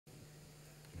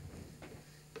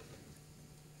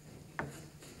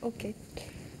Okay.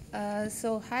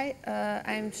 Hi,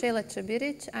 I'm Šejla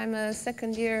Čebirić. I'm a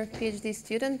second-year PhD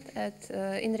student at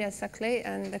INRIA Saclay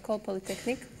and Ecole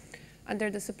Polytechnique under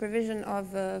the supervision of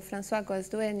François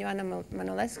Goasdouet and Ioana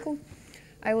Manolescu.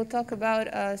 I will talk about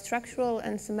structural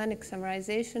and semantic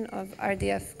summarization of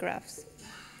RDF graphs.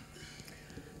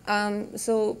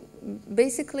 So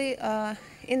basically,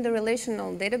 in the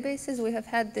relational databases, we have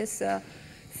had this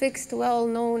fixed,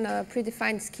 well-known,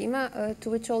 predefined schema to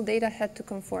which all data had to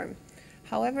conform.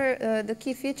 However, the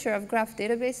key feature of graph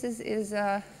databases is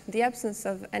the absence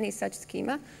of any such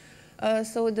schema.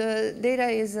 So the data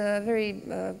is very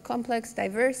complex,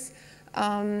 diverse,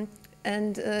 and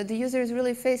the user is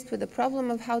really faced with the problem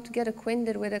of how to get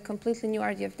acquainted with a completely new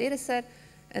RDF dataset,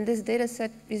 and this dataset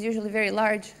is usually very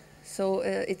large, so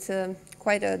it's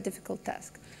quite a difficult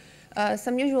task.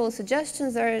 Some usual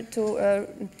suggestions are to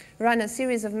run a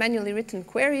series of manually written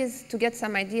queries to get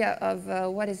some idea of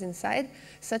what is inside,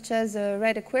 such as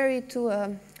write a query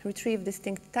to retrieve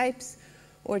distinct types,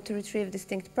 or to retrieve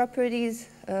distinct properties,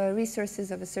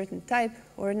 resources of a certain type,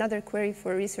 or another query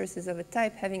for resources of a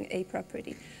type having a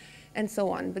property, and so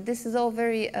on. But this is all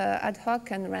very ad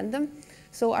hoc and random.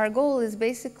 So our goal is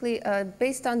basically,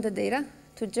 based on the data,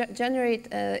 to generate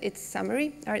its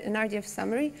summary, an RDF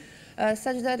summary,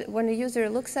 such that when a user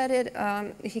looks at it,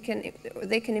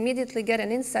 they can immediately get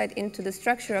an insight into the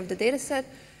structure of the data set,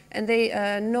 and they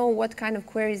know what kind of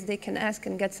queries they can ask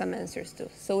and get some answers to.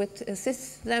 So it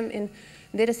assists them in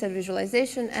dataset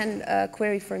visualization and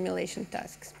query formulation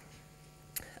tasks.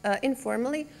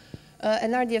 Informally,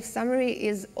 an RDF summary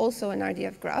is also an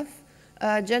RDF graph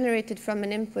generated from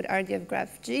an input RDF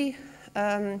graph G.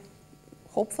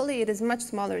 Hopefully, it is much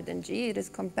smaller than G. It is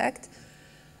compact.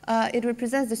 It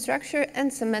represents the structure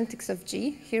and semantics of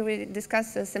G. Here we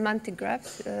discuss semantic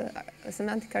graphs,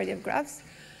 semantic RDF graphs.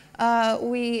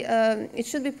 It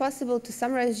should be possible to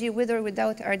summarize G with or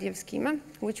without RDF schema,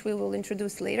 which we will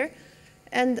introduce later.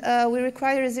 And we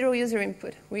require zero user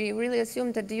input. We really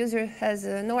assume that the user has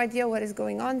no idea what is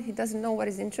going on. He doesn't know what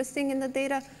is interesting in the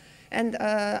data. And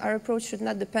our approach should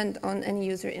not depend on any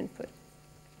user input.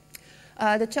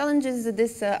 The challenge is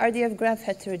this RDF graph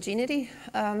heterogeneity.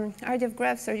 RDF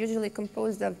graphs are usually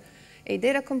composed of a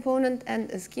data component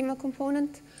and a schema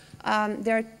component.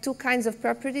 There are two kinds of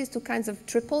properties, two kinds of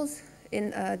triples in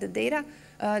the data.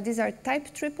 These are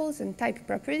type triples and type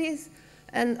properties,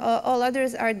 and all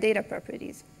others are data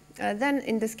properties. Then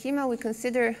in the schema, we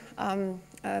consider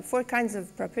four kinds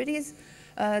of properties: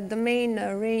 domain,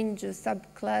 range,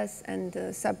 subclass, and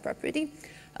subproperty.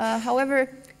 However,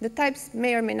 the types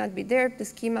may or may not be there, the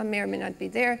schema may or may not be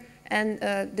there, and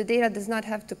the data does not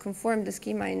have to conform the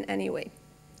schema in any way.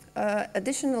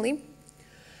 Additionally,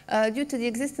 due to the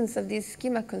existence of these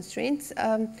schema constraints,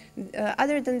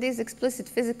 other than these explicit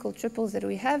physical triples that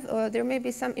we have, there may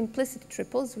be some implicit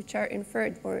triples which are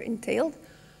inferred or entailed.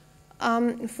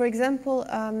 For example,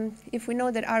 if we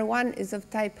know that R1 is of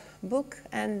type book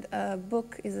and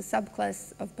book is a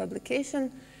subclass of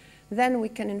publication, then we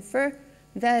can infer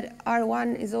that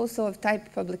R1 is also of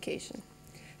type publication.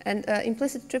 And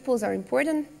implicit triples are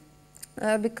important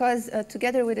because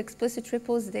together with explicit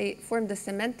triples, they form the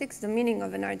semantics, the meaning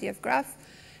of an RDF graph,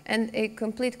 and a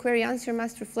complete query answer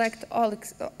must reflect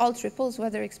all triples,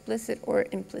 whether explicit or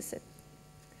implicit.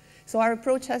 So our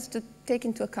approach has to take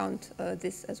into account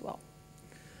this as well.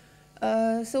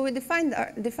 So we define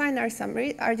our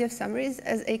RDF summaries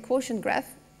as a quotient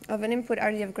graph of an input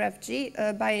RDF graph G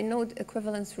by a node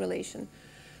equivalence relation.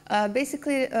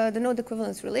 Basically, the node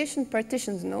equivalence relation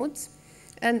partitions nodes,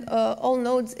 and all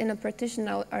nodes in a partition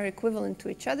are equivalent to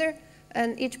each other,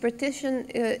 and each partition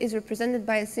is represented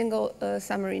by a single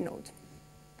summary node.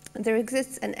 There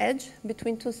exists an edge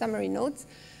between two summary nodes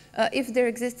if there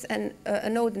exists a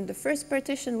node in the first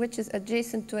partition which is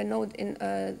adjacent to a node in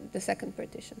the second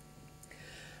partition.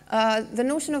 The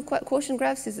notion of quotient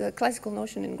graphs is a classical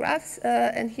notion in graphs,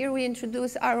 and here we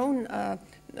introduce our own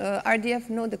RDF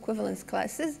node equivalence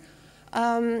classes,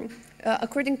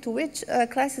 according to which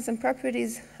classes and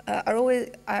properties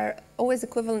are always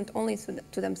equivalent only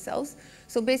to themselves.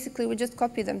 So basically, we just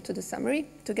copy them to the summary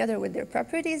together with their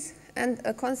properties, and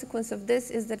a consequence of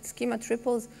this is that schema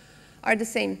triples are the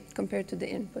same compared to the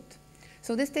input.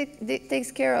 So this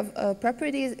takes care of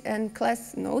properties and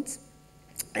class nodes.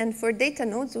 And for data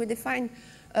nodes, we define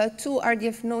two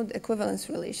RDF node equivalence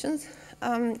relations.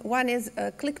 One is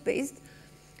click-based,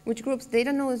 which groups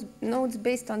data nodes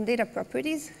based on data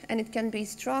properties, and it can be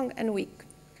strong and weak.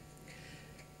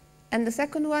 And the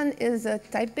second one is a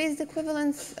type-based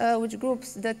equivalence, which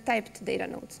groups the typed data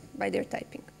nodes by their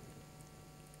typing.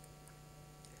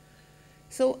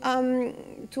 So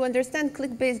to understand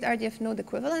click-based RDF node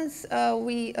equivalence,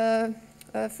 we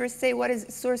first say what is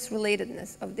source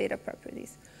relatedness of data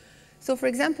properties. So for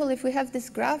example, if we have this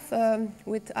graph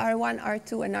with R1,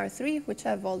 R2, and R3, which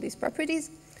have all these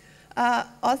properties,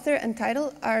 author and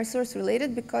title are source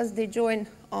related because they join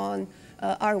on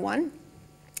R1.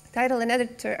 Title and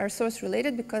editor are source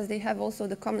related because they have also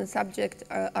the common subject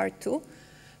R2.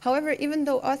 However, even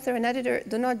though author and editor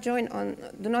do not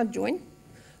join,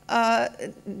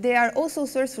 they are also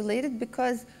source related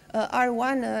because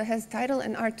R1 has title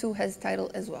and R2 has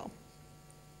title as well.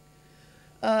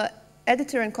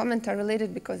 Editor and comment are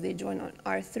related because they join on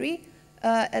R3.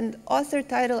 And author,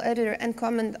 title, editor, and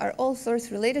comment are all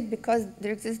source related because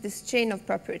there exists this chain of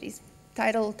properties.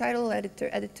 Title, title, editor,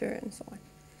 editor, and so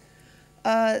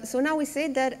on. So now we say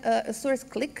that a source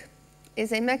click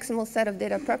is a maximal set of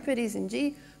data properties in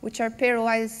G which are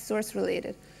pairwise source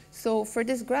related. So for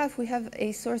this graph, we have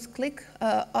a source click,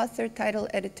 author, title,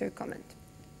 editor, comment.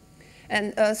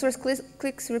 And source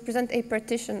clicks represent a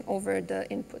partition over the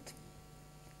input.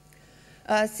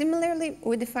 Similarly,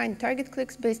 we define target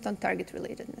clicks based on target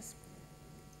relatedness.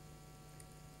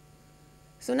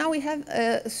 So now we have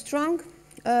a strong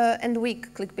and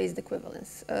weak click-based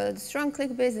equivalence. The strong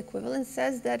click-based equivalence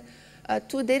says that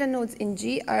two data nodes in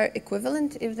G are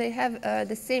equivalent if they have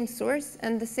the same source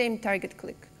and the same target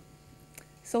click.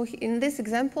 So in this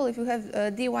example, if you have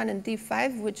D1 and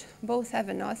D5, which both have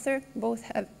an author,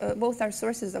 both are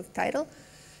sources of title,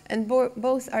 and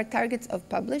both are targets of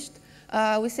published,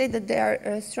 we say that they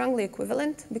are strongly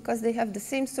equivalent because they have the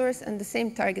same source and the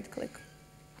same target click.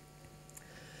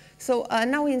 So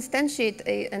now we instantiate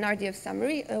an RDF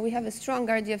summary. We have a strong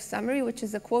RDF summary, which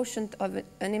is a quotient of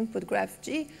an input graph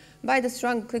G by the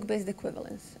strong click-based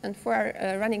equivalence. And for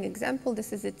our running example,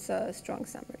 this is its strong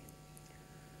summary.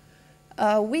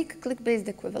 Weak click-based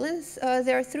equivalence,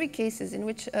 there are three cases in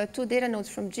which two data nodes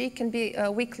from G can be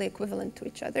weakly equivalent to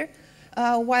each other.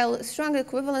 While strong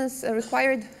equivalence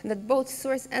required that both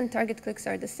source and target clicks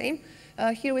are the same,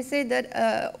 here we say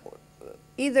that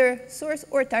either source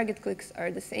or target clicks are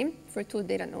the same for two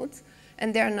data nodes,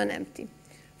 and they are non-empty.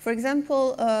 For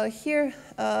example, here,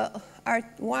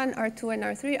 R1, R2, and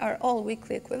R3 are all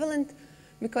weakly equivalent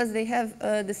because they have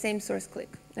the same source click,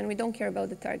 and we don't care about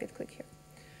the target click here.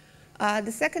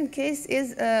 The second case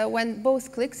is when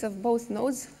both clicks of both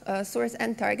nodes, source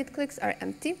and target clicks, are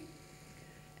empty.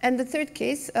 And the third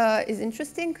case is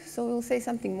interesting, so we'll say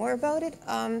something more about it.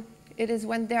 It is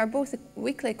when they are both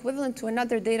weakly equivalent to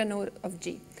another data node of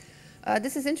G.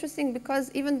 This is interesting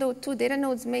because even though two data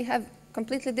nodes may have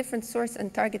completely different source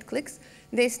and target clicks,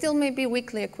 they still may be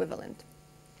weakly equivalent.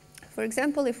 For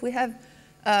example, if we have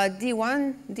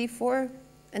D1, D4,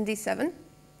 and D7,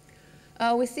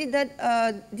 we see that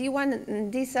D1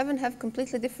 and D7 have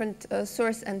completely different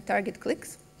source and target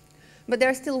clicks, but they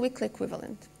are still weakly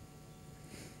equivalent.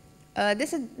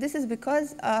 This is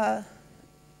because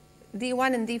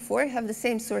D1 and D4 have the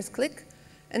same source click,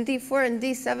 and D4 and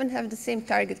D7 have the same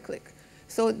target click.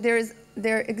 So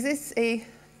there exists a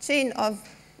chain of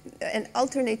an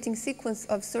alternating sequence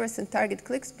of source and target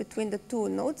clicks between the two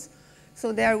nodes,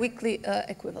 so they are weakly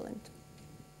equivalent.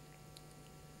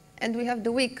 And we have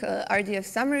the weak RDF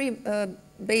summary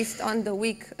based on the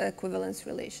weak equivalence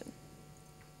relation.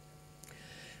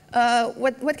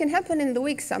 What can happen in the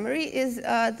weak summary is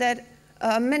that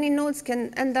many nodes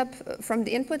can end up, from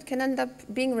the input, can end up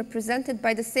being represented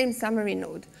by the same summary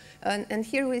node. And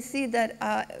here we see that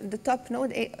the top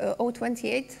node,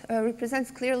 028, represents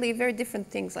clearly very different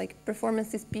things like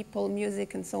performances, people,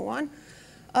 music, and so on.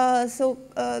 So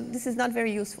this is not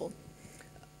very useful.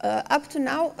 Up to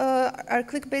now, our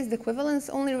click-based equivalence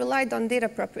only relied on data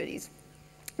properties.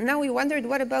 Now we wondered,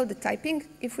 what about the typing?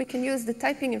 If we can use the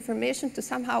typing information to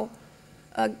somehow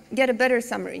get a better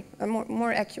summary, a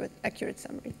more accurate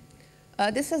summary.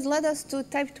 This has led us to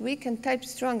typed weak and typed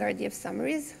strong RDF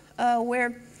summaries,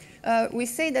 where we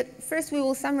say that first we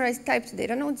will summarize typed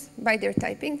data nodes by their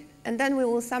typing, and then we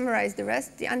will summarize the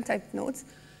rest, the untyped nodes,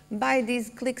 by these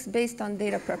clicks based on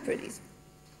data properties.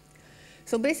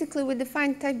 So basically, we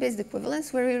define type-based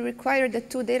equivalence where we require that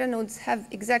two data nodes have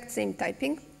exact same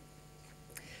typing,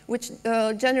 which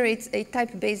generates a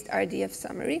type-based RDF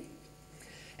summary.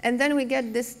 And then we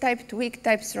get this typed weak,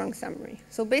 type strong summary.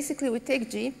 So basically, we take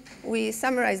G, we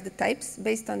summarize the types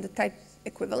based on the type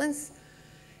equivalence,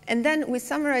 and then we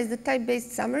summarize the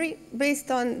type-based summary based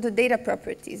on the data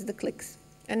properties, the clicks.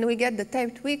 And we get the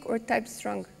typed weak or typed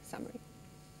strong summary.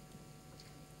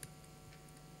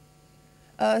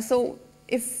 So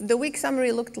if the weak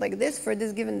summary looked like this for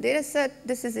this given data set,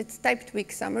 this is its typed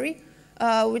weak summary,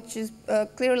 which is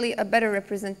clearly a better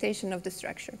representation of the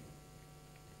structure.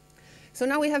 So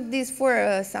now we have these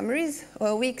four summaries,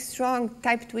 weak, strong,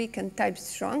 typed weak, and typed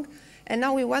strong. And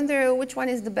now we wonder which one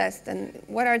is the best and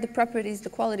what are the properties, the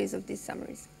qualities of these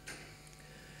summaries.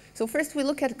 So first we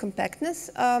look at compactness.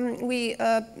 We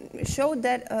showed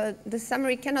that the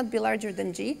summary cannot be larger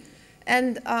than G.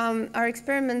 And our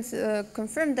experiments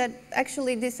confirmed that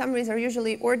actually these summaries are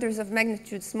usually orders of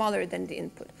magnitude smaller than the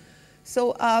input.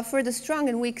 So for the strong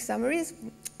and weak summaries,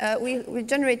 we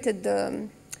generated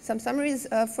some summaries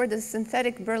for the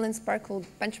synthetic Berlin-Sparkle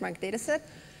benchmark dataset.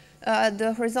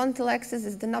 The horizontal axis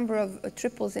is the number of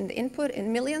triples in the input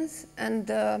in millions, and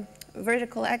the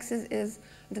vertical axis is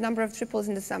the number of triples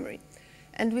in the summary.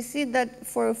 And we see that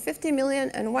for 50 million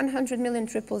and 100 million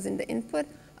triples in the input,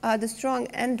 the strong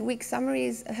and weak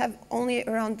summaries have only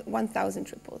around 1,000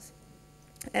 triples.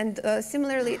 And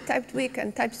similarly, typed weak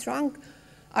and typed strong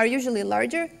are usually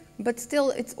larger, but still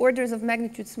it's orders of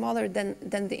magnitude smaller than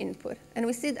the input. And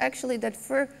we see actually that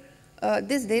for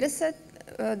this data set,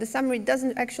 the summary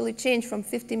doesn't actually change from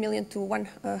 50 million to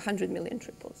 100 million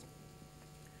triples.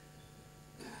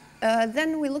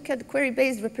 Then we look at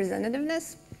query-based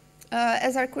representativeness.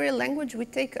 As our query language, we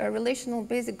take relational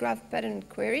basic graph pattern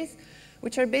queries,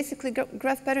 which are basically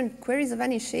graph pattern queries of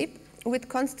any shape with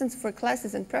constants for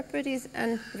classes and properties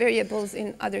and variables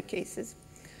in other cases.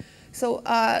 So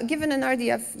given an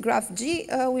RDF graph G,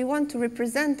 we want to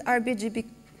represent RBGB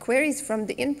queries from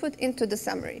the input into the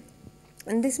summary.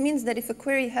 And this means that if a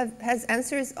query has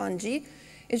answers on G,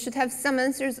 it should have some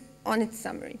answers on its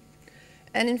summary.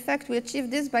 And in fact, we achieve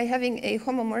this by having a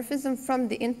homomorphism from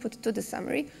the input to the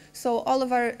summary. So all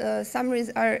of our summaries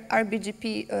are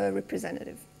RBGP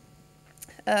representative.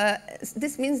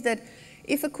 This means that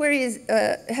if a query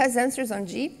has answers on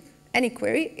G, any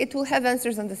query, it will have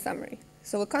answers on the summary.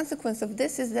 So a consequence of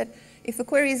this is that if a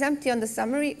query is empty on the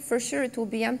summary, for sure it will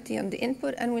be empty on the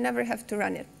input, and we never have to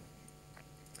run it.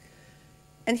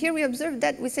 And here we observe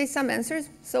that we say some answers,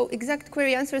 so exact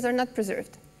query answers are not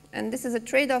preserved. And this is a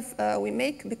trade-off we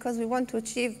make because we want to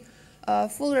achieve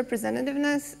full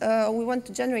representativeness, we want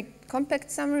to generate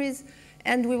compact summaries,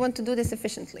 and we want to do this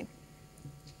efficiently.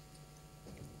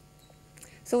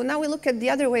 So now we look at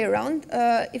the other way around.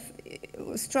 If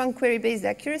strong query-based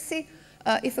accuracy,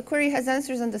 if a query has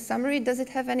answers on the summary, does it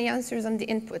have any answers on the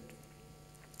input?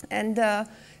 And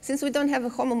since we don't have a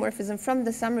homomorphism from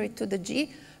the summary to the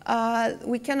G,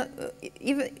 we cannot,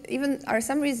 even our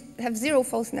summaries have 0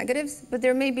 false negatives, but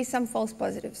there may be some false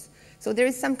positives. So there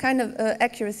is some kind of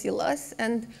accuracy loss,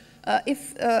 and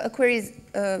if a query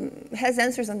has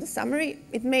answers on the summary,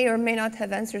 it may or may not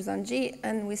have answers on G,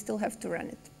 and we still have to run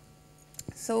it.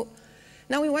 So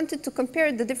now we wanted to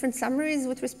compare the different summaries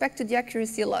with respect to the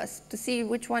accuracy loss to see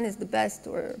which one is the best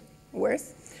or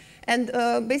worse. And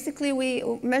basically, we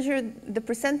measured the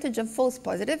percentage of false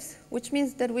positives, which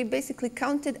means that we basically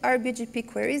counted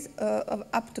RBGP queries of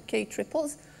up to k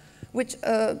triples, which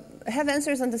have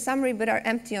answers on the summary but are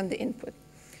empty on the input.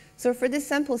 So for this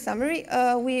sample summary,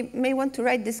 we may want to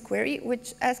write this query,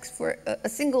 which asks for a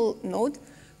single node,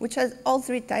 which has all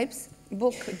 3 types,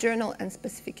 book, journal, and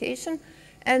specification.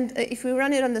 And if we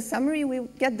run it on the summary, we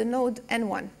get the node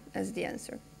N1 as the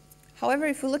answer. However,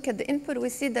 if we look at the input, we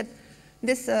see that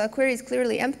this query is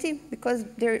clearly empty because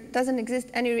there doesn't exist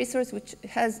any resource which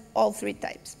has all 3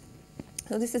 types.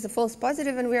 So this is a false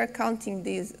positive, and we are counting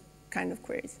these kind of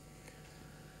queries.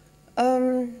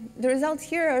 The results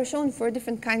here are shown for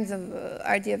different kinds of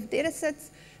RDF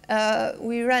datasets.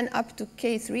 We ran up to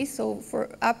K3, so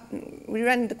we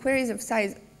ran the queries of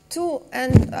size 2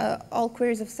 and all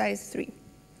queries of size 3.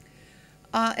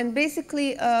 And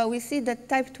basically, we see that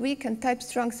typed weak and typed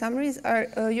strong summaries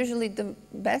are usually the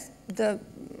best, the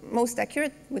most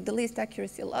accurate, with the least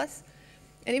accuracy loss.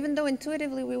 And even though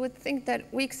intuitively we would think that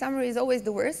weak summary is always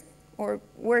the worst, or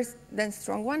worse than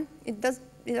strong one, it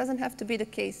doesn't have to be the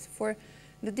case. For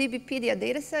the DBpedia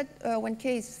dataset, when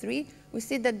K is 3, we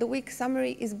see that the weak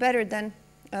summary is better than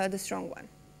the strong one.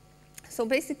 So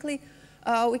basically,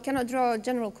 we cannot draw a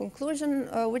general conclusion.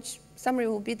 Which summary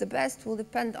will be the best will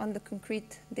depend on the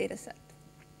concrete data set.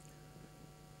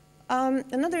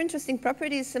 Another interesting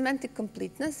property is semantic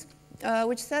completeness,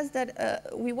 which says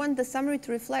that we want the summary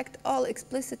to reflect all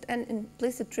explicit and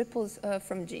implicit triples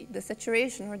from G, the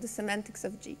saturation or the semantics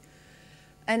of G.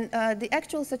 And the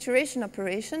actual saturation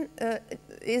operation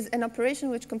is an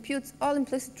operation which computes all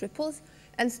implicit triples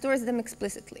and stores them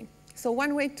explicitly. So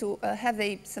one way to have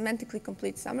a semantically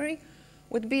complete summary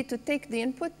would be to take the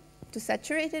input, to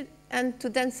saturate it, and to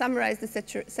then summarize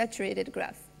the saturated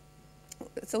graph.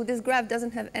 So this graph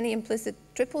doesn't have any implicit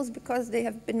triples because they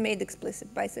have been made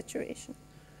explicit by saturation.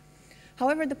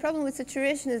 However, the problem with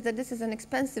saturation is that this is an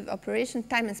expensive operation,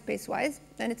 time and space-wise,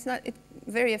 and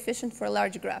very efficient for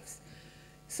large graphs.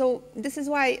 So this is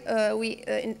why we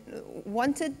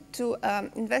wanted to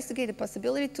investigate the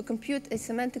possibility to compute a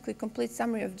semantically complete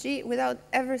summary of G without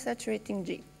ever saturating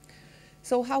G.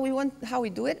 So how we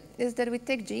do it is that we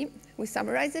take G, we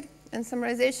summarize it, and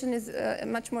summarization is a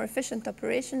much more efficient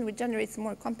operation, which generates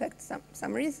more compact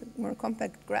summaries, more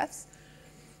compact graphs.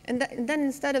 And then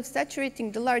instead of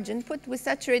saturating the large input, we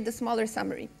saturate the smaller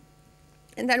summary.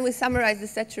 And then we summarize the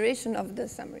saturation of the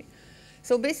summary.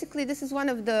 So basically, this is one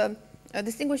of the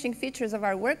distinguishing features of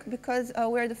our work, because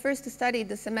we're the first to study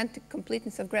the semantic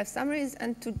completeness of graph summaries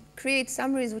and to create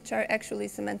summaries which are actually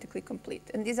semantically complete.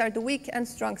 And these are the weak and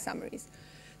strong summaries.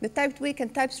 The typed weak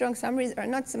and typed strong summaries are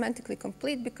not semantically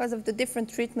complete because of the different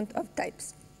treatment of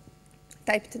types,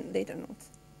 typed data nodes.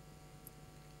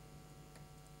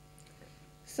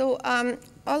 So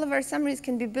all of our summaries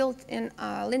can be built in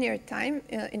linear time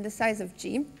in the size of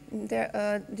G.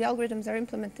 The algorithms are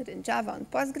implemented in Java and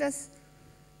Postgres,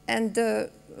 and the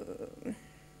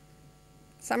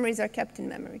summaries are kept in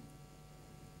memory.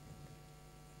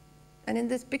 And in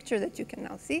this picture that you can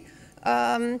now see,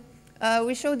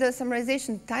 we show the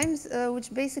summarization times,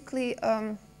 which basically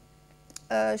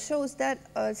shows that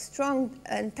strong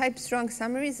and type strong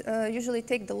summaries usually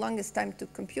take the longest time to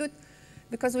compute,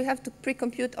 because we have to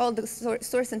pre-compute all the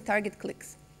source and target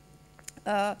clicks.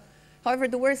 However,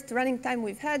 the worst running time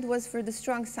we've had was for the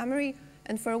strong summary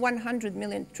and for 100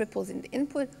 million triples in the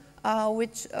input,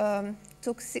 which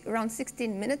took around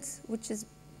 16 minutes, which is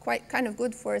kind of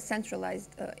good for a centralized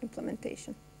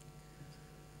implementation.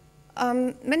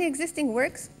 Many existing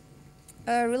works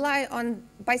rely on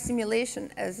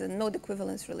bisimulation as a node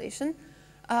equivalence relation,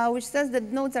 which says that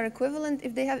nodes are equivalent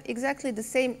if they have exactly the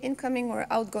same incoming or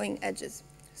outgoing edges.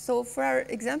 So for our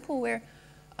example, where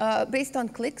based on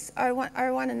clicks,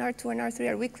 R1 and R2 and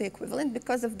R3 are weakly equivalent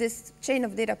because of this chain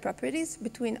of data properties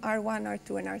between R1,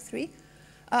 R2, and R3.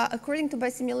 According to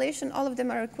bisimulation, all of them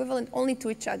are equivalent only to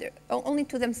each other, only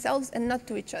to themselves and not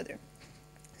to each other.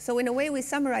 So in a way, we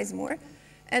summarize more,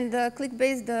 and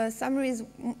click-based summaries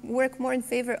work more in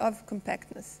favor of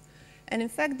compactness. And in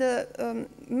fact, the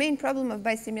main problem of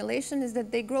bisimulation is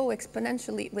that they grow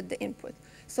exponentially with the input.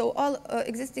 So all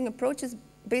existing approaches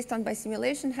based on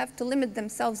bisimulation have to limit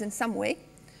themselves in some way.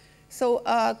 So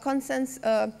Consensus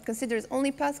considers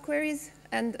only path queries,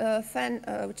 and FAN,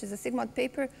 which is a Sigmod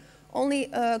paper, only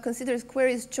considers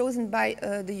queries chosen by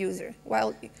the user.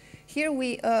 While here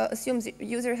we assume the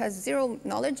user has zero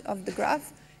knowledge of the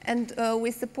graph, and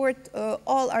we support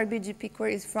all RBGP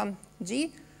queries from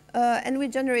G, and we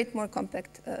generate more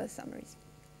compact summaries.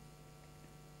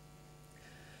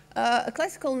 A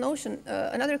classical notion,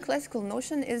 another classical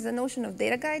notion is the notion of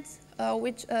data guides,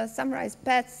 which summarize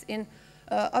paths in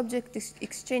object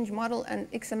exchange model and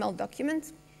XML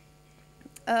documents,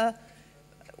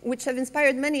 which have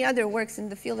inspired many other works in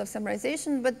the field of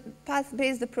summarization, but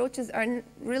path-based approaches are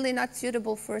really not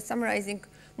suitable for summarizing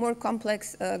more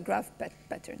complex graph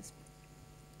patterns.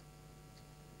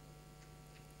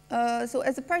 So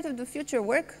as a part of the future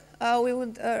work, we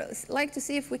would like to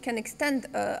see if we can extend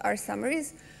our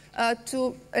summaries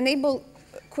to enable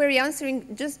query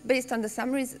answering just based on the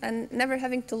summaries and never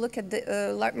having to look at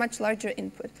the much larger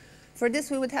input. For this,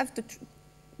 we would have to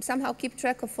somehow keep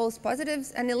track of false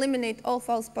positives and eliminate all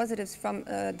false positives from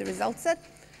the result set.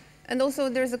 And also,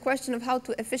 there's a question of how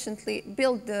to efficiently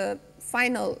build the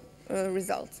final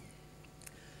results.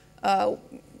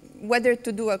 Whether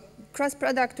to do a cross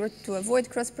product or to avoid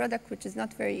cross product, which is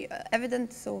not very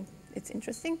evident, so it's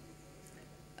interesting.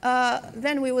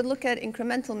 Then we would look at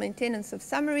incremental maintenance of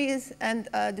summaries and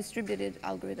distributed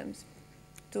algorithms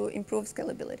to improve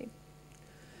scalability.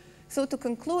 So to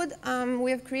conclude,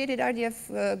 we have created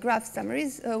RDF graph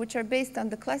summaries, which are based on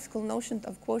the classical notion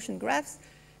of quotient graphs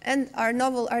and our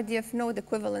novel RDF node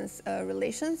equivalence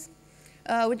relations.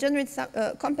 We generate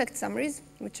compact summaries,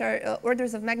 which are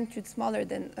orders of magnitude smaller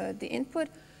than the input.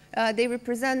 They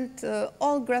represent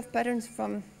all graph patterns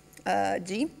from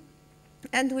G.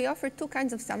 And we offer two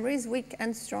kinds of summaries, weak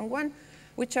and strong one,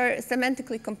 which are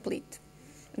semantically complete.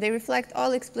 They reflect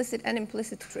all explicit and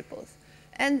implicit triples.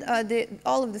 And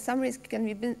all of the summaries can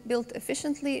be built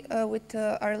efficiently with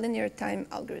our linear time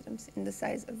algorithms in the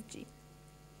size of G.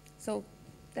 So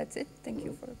that's it. Thank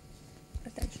you for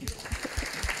attention.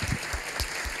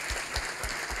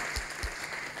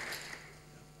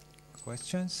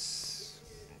 Questions?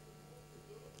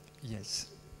 Yes.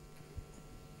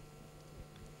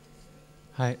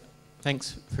 Hi,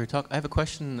 thanks for your talk. I have a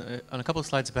question. On a couple of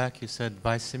slides back, you said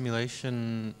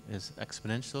bisimulation is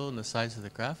exponential in the size of the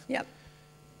graph. Yep.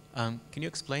 Can you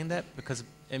explain that? Because,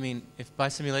 I mean, if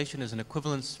bisimulation is an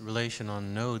equivalence relation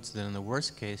on nodes, then in the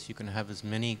worst case, you can have as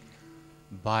many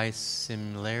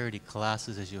bisimilarity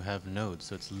classes as you have nodes.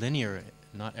 So it's linear,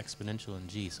 not exponential in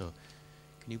G. So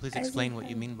can you please explain what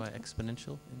you mean by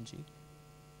exponential in G?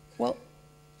 Well,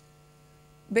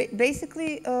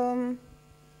 basically,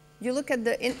 you look at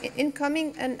the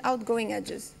incoming and outgoing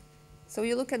edges. So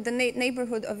you look at the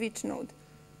neighborhood of each node.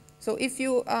 So if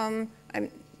you, I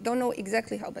don't know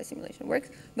exactly how bisimulation works,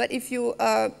 but if you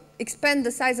expand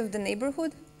the size of the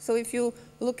neighborhood, so if you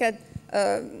look at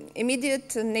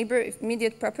immediate neighbor,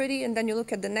 immediate property, and then you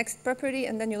look at the next property,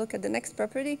 and then you look at the next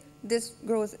property, this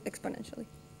grows exponentially.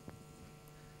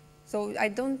 So I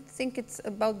don't think it's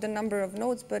about the number of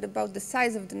nodes, but about the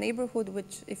size of the neighborhood,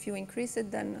 which if you increase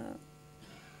it, then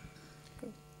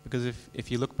grows. Because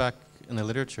if you look back in the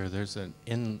literature, there's an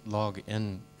n log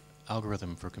n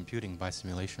algorithm for computing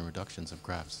bisimulation reductions of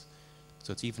graphs.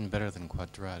 So it's even better than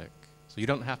quadratic. So you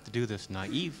don't have to do this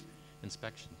naive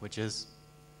inspection, which is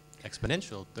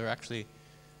exponential. There are actually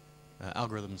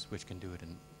algorithms which can do it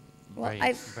in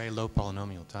very low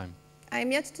polynomial time. I'm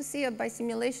yet to see a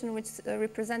bisimulation which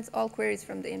represents all queries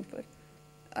from the input.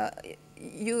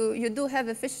 You do have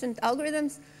efficient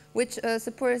algorithms which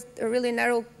support a really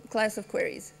narrow class of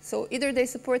queries. So either they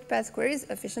support path queries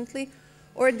efficiently,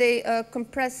 or they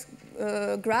compress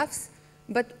graphs,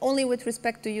 but only with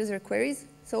respect to user queries.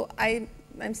 So I'm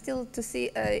still to see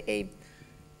a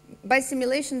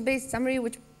bisimulation-based summary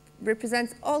which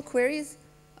represents all queries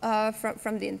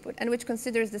from the input and which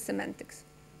considers the semantics.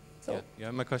 So yeah,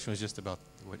 my question was just about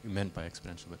what you meant by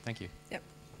exponential, but thank you. Yeah.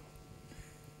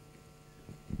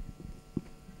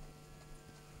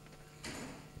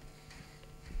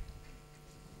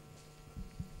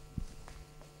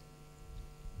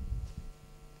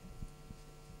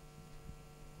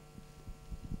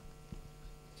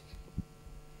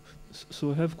 So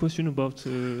I have a question about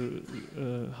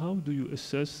how do you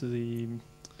assess the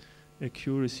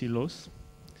accuracy loss?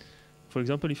 For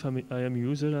example, if I am a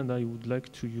user and I would like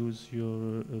to use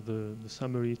the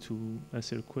summary to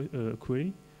answer a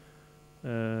query,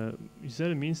 is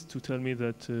there a means to tell me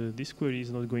that this query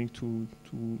is not going to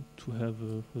have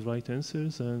the right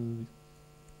answers and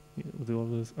the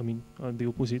others, I mean, the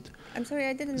opposite? I'm sorry,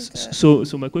 I didn't.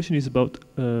 So my question is about,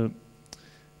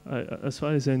 as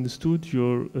far as I understood,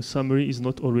 your summary is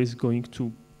not always going to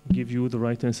give you the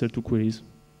right answer to queries.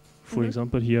 For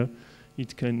example, here,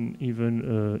 it can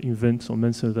even invent some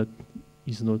answer that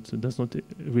does not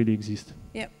really exist.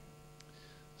 Yeah.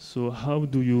 So how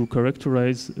do you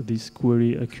characterize this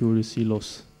query accuracy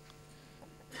loss?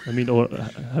 I mean, or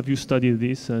have you studied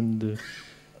this? And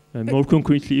more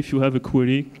concretely, if you have a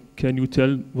query, can you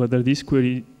tell whether this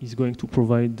query is going to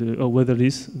provide, or whether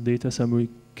this data summary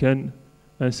can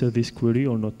answer this query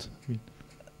or not? I mean.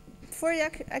 For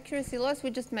the accuracy loss,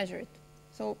 we just measure it.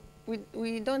 So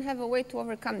we don't have a way to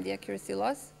overcome the accuracy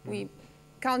loss. We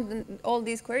count all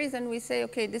these queries and we say,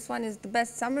 okay, this one is the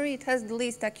best summary. It has the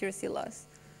least accuracy loss.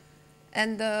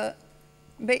 And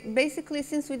basically,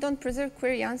 since we don't preserve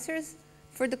query answers,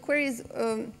 for the queries,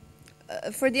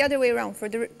 for the other way around, for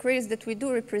the queries that we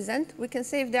do represent, we can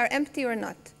say if they are empty or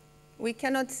not. We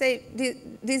cannot say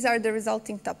these are the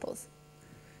resulting tuples.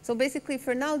 So basically,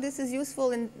 for now, this is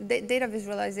useful in data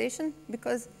visualization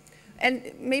because,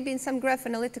 and maybe in some graph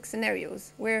analytic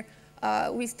scenarios where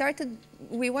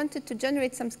we wanted to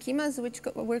generate some schemas which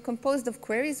were composed of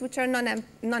queries which are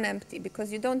non-empty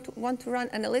because you don't want to run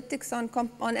analytics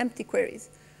on empty queries.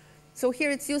 So here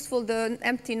it's useful, the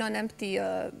empty, non-empty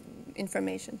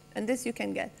information, and this you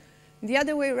can get. The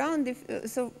other way around,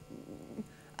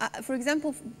 for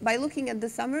example, by looking at the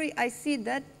summary, I see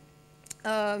that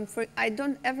I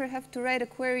don't ever have to write a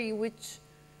query which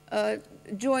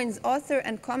joins author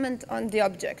and comment on the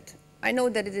object. I know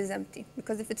that it is empty,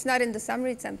 because if it's not in the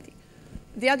summary, it's empty.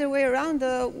 The other way around,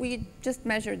 we just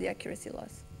measure the accuracy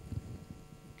loss.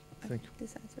 Thank you.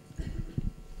 This answers.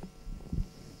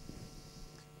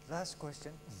 Last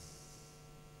question.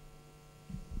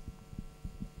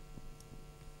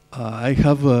 I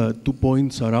have 2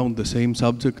 points around the same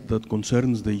subject that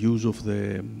concerns the use of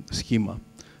the schema.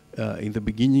 In the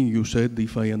beginning, you said,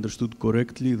 if I understood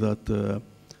correctly, that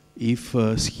if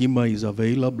schema is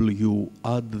available, you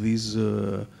add these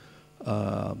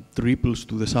triples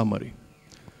to the summary.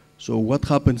 So what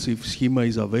happens if schema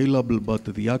is available, but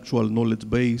the actual knowledge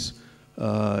base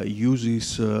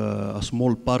uses a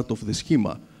small part of the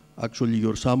schema? Actually,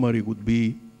 your summary would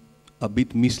be a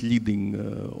bit misleading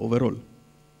overall.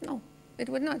 No, it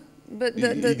would not. But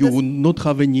you would not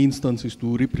have any instances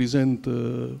to represent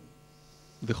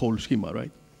the whole schema,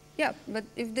 right? Yeah, but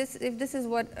if this is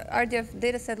what RDF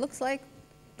dataset looks like,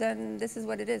 then this is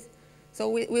what it is. So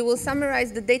we will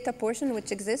summarize the data portion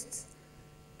which exists,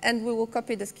 and we will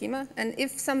copy the schema. And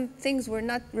if some things were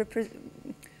not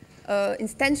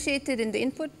instantiated in the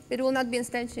input, it will not be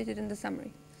instantiated in the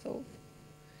summary. So.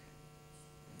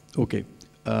 Okay.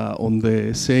 On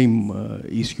the same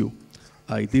issue,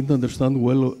 I didn't understand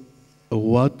well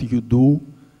what you do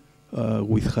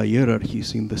with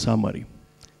hierarchies in the summary.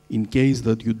 In case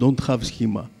that you don't have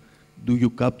schema, do you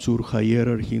capture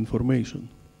hierarchy information?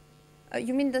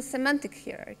 You mean the semantic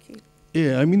hierarchy?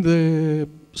 Yeah, I mean the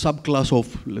subclass of,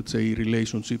 let's say,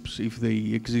 relationships, if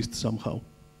they exist somehow.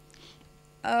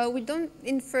 We don't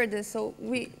infer this. So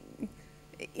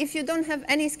if you don't have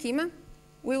any schema,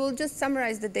 we will just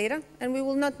summarize the data, and we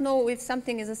will not know if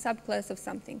something is a subclass of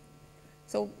something.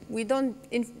 So we don't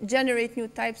generate new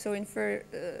types or infer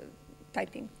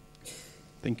typing.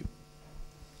 Thank you.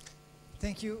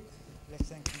 Thank you. Let's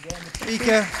thank again the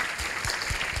speaker.